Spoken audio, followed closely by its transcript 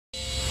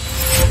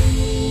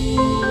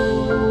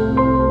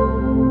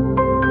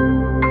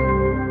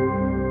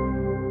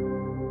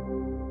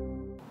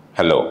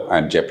Hello, I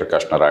am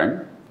Jayaprakash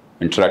Narayan,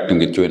 interacting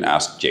with you in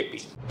Ask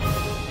JP.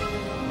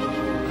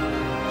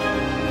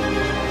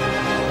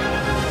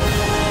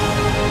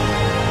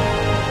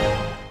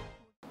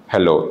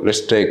 Hello,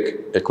 let's take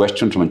a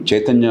question from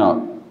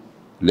Chaitanya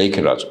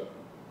Lekiraj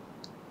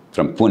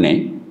from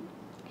Pune.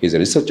 He's a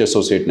research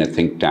associate in a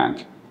think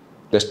tank.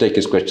 Let's take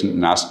his question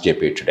and Ask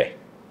JP today.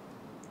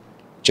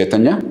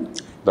 Chaitanya,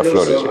 the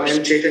floor is yours. I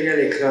am Chaitanya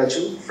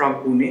Lekiraju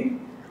from Pune.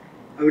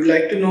 I would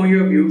like to know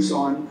your views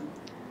on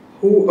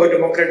who a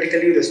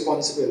democratically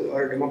responsible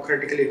or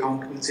democratically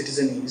accountable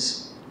citizen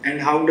is, and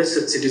how does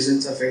such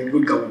citizens affect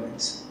good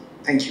governance?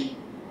 Thank you.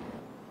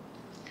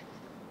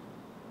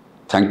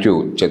 Thank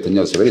you,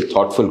 Chaitanya. It's a very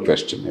thoughtful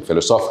question, a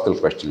philosophical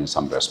question in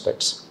some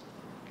respects.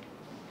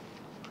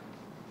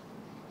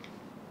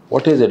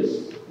 What is a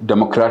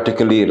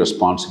democratically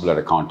responsible or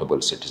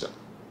accountable citizen?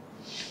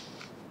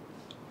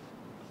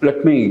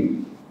 Let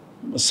me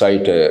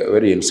cite a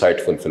very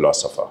insightful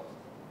philosopher.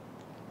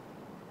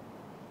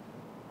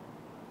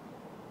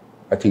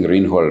 I think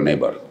Reinhold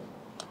Niebuhr.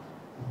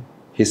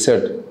 He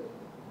said,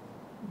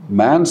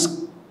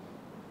 man's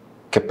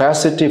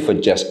capacity for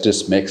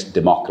justice makes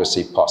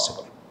democracy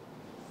possible.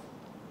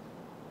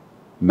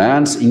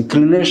 Man's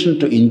inclination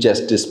to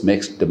injustice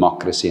makes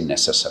democracy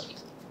necessary.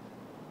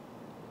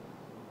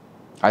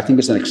 I think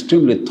it's an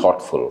extremely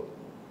thoughtful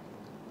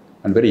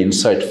and very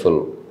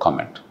insightful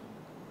comment.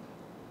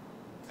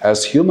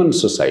 As human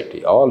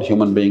society, all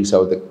human beings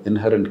have the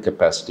inherent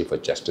capacity for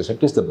justice,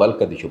 at least the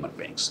bulk of the human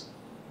beings.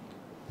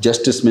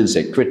 Justice means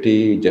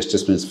equity,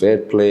 justice means fair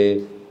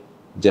play,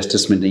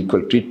 justice means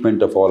equal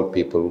treatment of all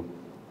people,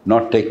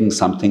 not taking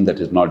something that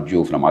is not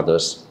due from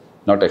others,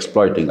 not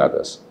exploiting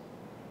others.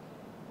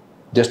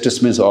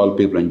 Justice means all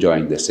people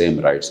enjoying the same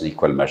rights in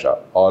equal measure,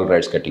 all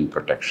rights getting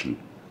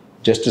protection.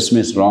 Justice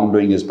means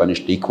wrongdoing is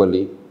punished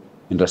equally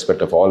in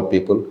respect of all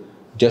people.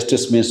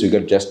 Justice means you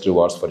get just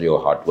rewards for your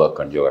hard work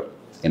and your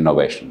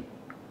innovation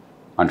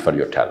and for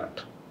your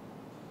talent.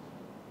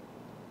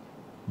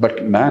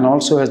 But man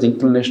also has the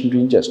inclination to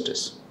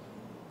injustice.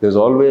 There's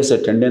always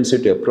a tendency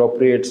to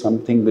appropriate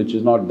something which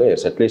is not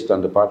theirs, at least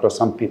on the part of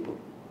some people.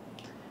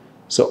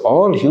 So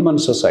all human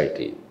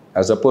society,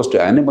 as opposed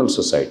to animal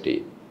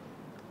society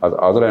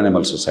or other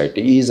animal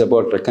society, is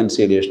about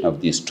reconciliation of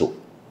these two.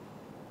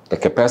 The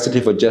capacity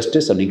for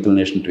justice and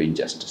inclination to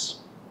injustice.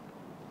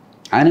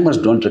 Animals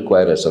don't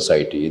require a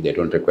society, they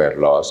don't require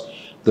laws,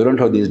 they don't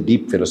have these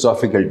deep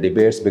philosophical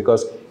debates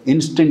because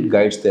instinct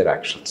guides their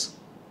actions.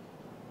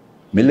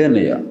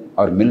 Millennia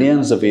or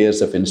millions of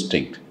years of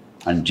instinct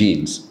and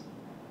genes,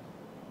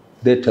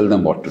 they tell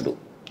them what to do.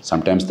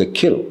 Sometimes they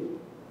kill,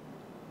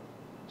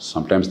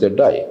 sometimes they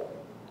die.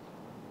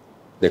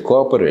 They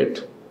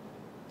cooperate,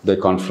 they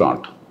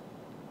confront.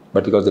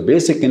 But because the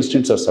basic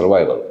instincts of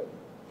survival,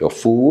 your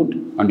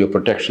food and your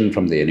protection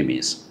from the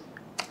enemies,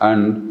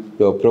 and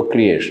your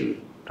procreation,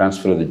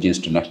 transfer of the genes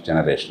to next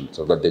generation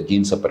so that the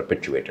genes are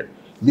perpetuated.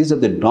 These are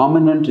the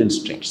dominant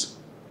instincts.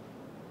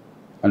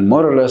 And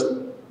more or less,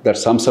 that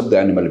sums up the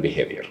animal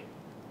behavior.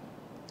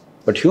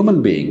 But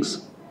human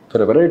beings, for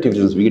a variety of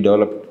reasons, we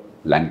developed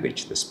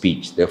language, the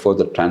speech, therefore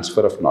the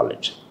transfer of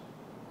knowledge.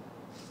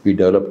 We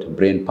developed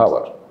brain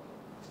power.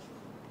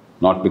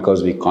 Not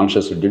because we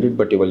consciously did it,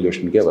 but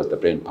evolution gave us the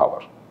brain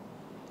power.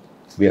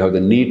 We have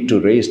the need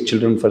to raise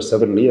children for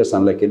several years,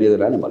 unlike any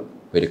other animal.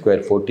 We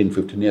require 14,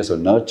 15 years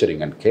of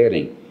nurturing and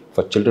caring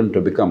for children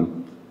to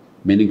become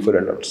meaningful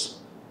adults.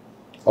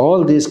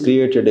 All these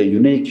created a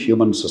unique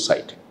human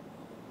society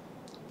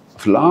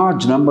of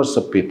large numbers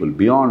of people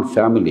beyond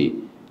family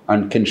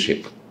and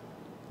kinship,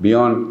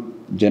 beyond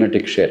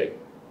genetic sharing.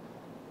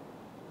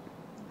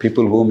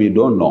 People whom you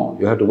don't know,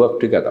 you have to work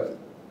together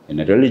in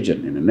a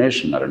religion, in a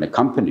nation, or in a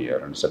company,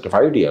 or in a set of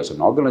ideas,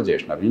 an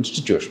organization, or an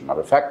institution, or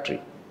a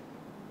factory.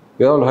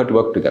 We all have to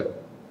work together.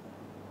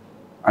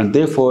 And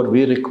therefore,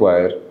 we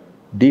require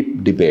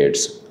deep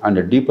debates and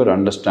a deeper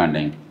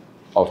understanding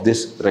of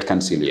this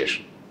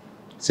reconciliation,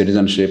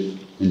 citizenship,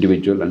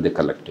 individual, and the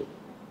collective.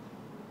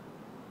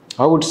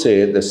 I would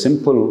say the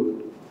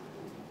simple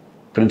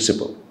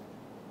principle,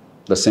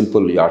 the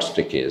simple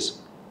yardstick is,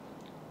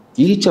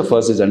 each of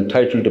us is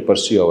entitled to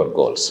pursue our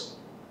goals,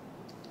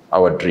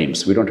 our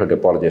dreams. We don't have to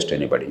apologize to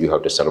anybody. You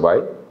have to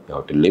survive, you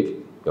have to live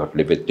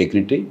with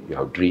dignity, you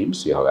have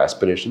dreams, you have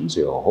aspirations,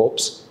 you have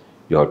hopes,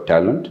 you have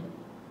talent,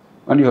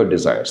 and you have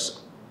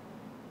desires.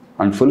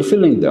 And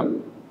fulfilling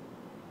them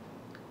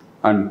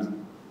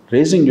and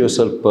raising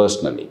yourself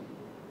personally,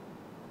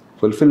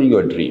 fulfilling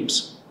your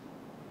dreams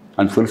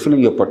and fulfilling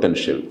your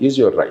potential is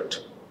your right.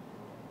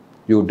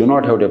 You do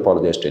not have to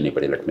apologize to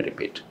anybody, let me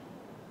repeat.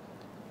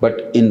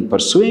 But in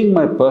pursuing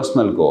my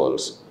personal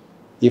goals,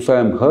 if I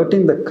am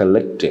hurting the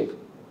collective,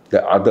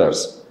 the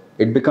others,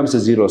 it becomes a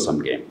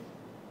zero-sum game.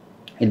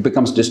 It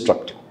becomes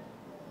destructive.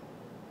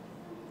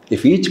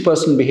 If each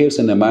person behaves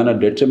in a manner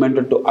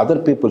detrimental to other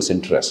people's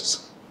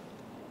interests,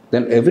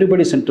 then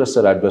everybody's interests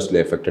are adversely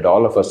affected.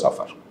 All of us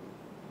suffer.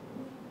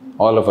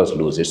 All of us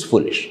lose. It's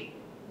foolish.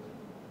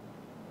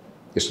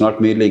 It's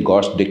not merely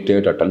God's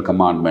dictate or 10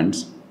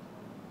 commandments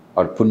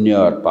or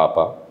punya or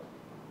papa.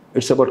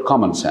 It's about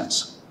common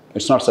sense.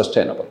 It's not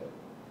sustainable.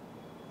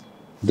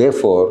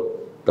 Therefore,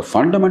 the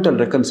fundamental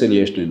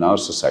reconciliation in our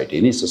society,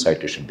 any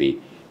society, should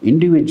be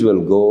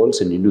individual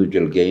goals and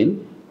individual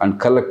gain and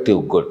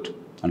collective good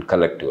and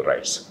collective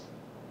rights.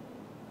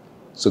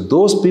 So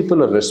those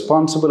people are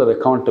responsible or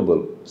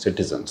accountable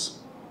citizens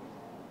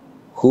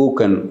who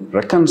can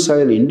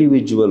reconcile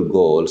individual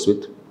goals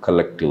with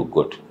collective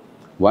good.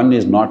 One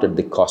is not at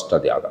the cost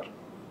of the other.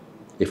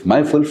 If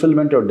my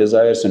fulfillment of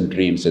desires and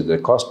dreams is at the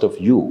cost of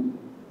you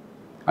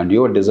and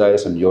your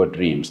desires and your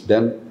dreams,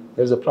 then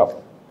there's a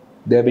problem.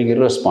 They are being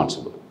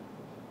irresponsible,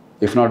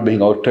 if not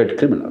being outright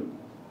criminal.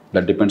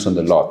 That depends on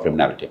the law,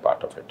 criminality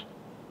part of it.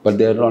 But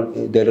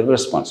they're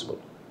irresponsible.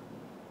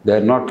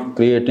 They're not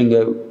creating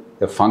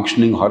a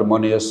functioning,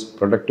 harmonious,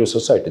 productive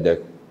society.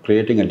 They're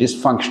creating a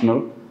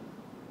dysfunctional,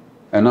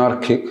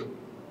 anarchic,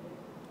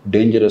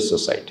 dangerous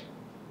society.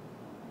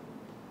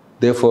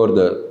 Therefore,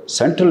 the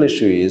central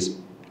issue is,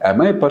 am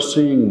I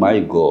pursuing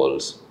my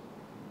goals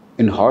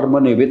in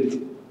harmony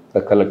with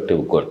the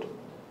collective good?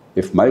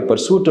 If my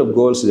pursuit of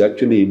goals is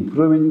actually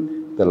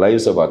improving the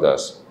lives of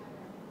others,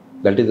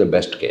 that is the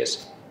best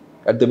case.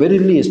 At the very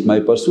least, my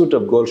pursuit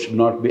of goals should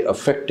not be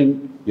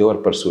affecting your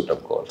pursuit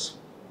of goals.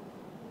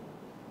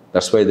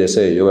 That's why they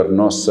say, your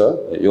nose,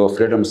 sir, your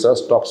freedom, sir,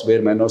 stops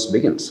where my nose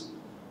begins.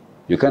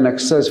 You can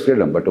exercise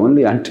freedom, but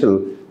only until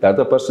the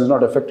other person is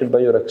not affected by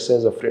your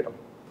exercise of freedom.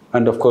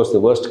 And of course, the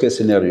worst case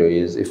scenario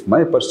is if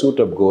my pursuit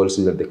of goals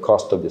is at the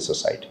cost of the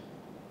society,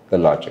 the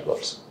larger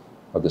goals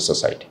of the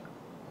society.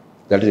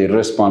 That is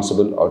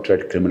irresponsible,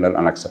 outright criminal,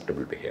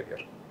 unacceptable behavior.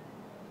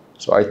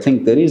 So I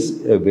think there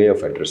is a way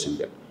of addressing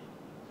that.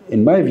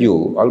 In my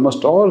view,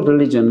 almost all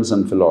religions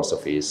and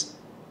philosophies,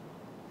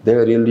 they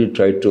really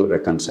try to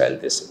reconcile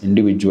this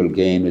individual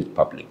gain with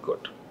public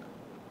good.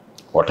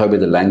 Whatever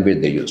the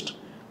language they used,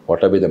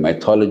 whatever the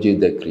mythology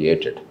they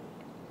created,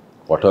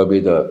 whatever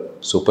the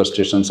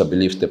superstitions or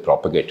beliefs they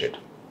propagated,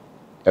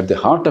 at the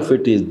heart of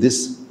it is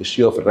this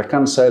issue of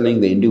reconciling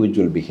the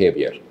individual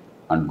behavior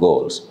and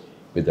goals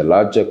with the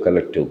larger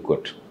collective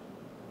good.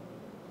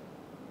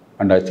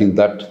 And I think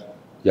that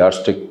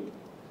yardstick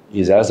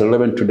is as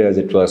relevant today as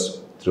it was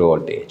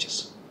throughout the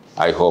ages.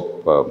 I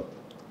hope,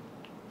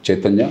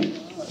 Chaitanya,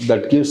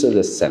 that gives us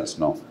a sense.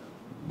 No,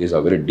 these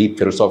are very deep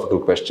philosophical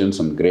questions,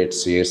 and great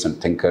seers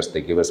and thinkers,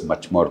 they give us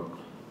much more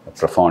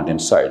profound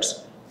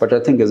insights. But I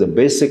think as a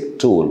basic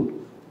tool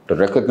to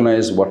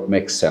recognize what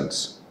makes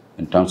sense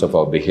in terms of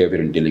our behavior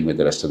in dealing with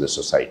the rest of the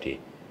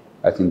society,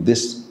 I think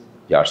this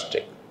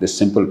yardstick, this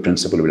simple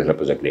principle will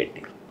help us a great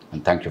deal.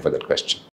 And thank you for that question.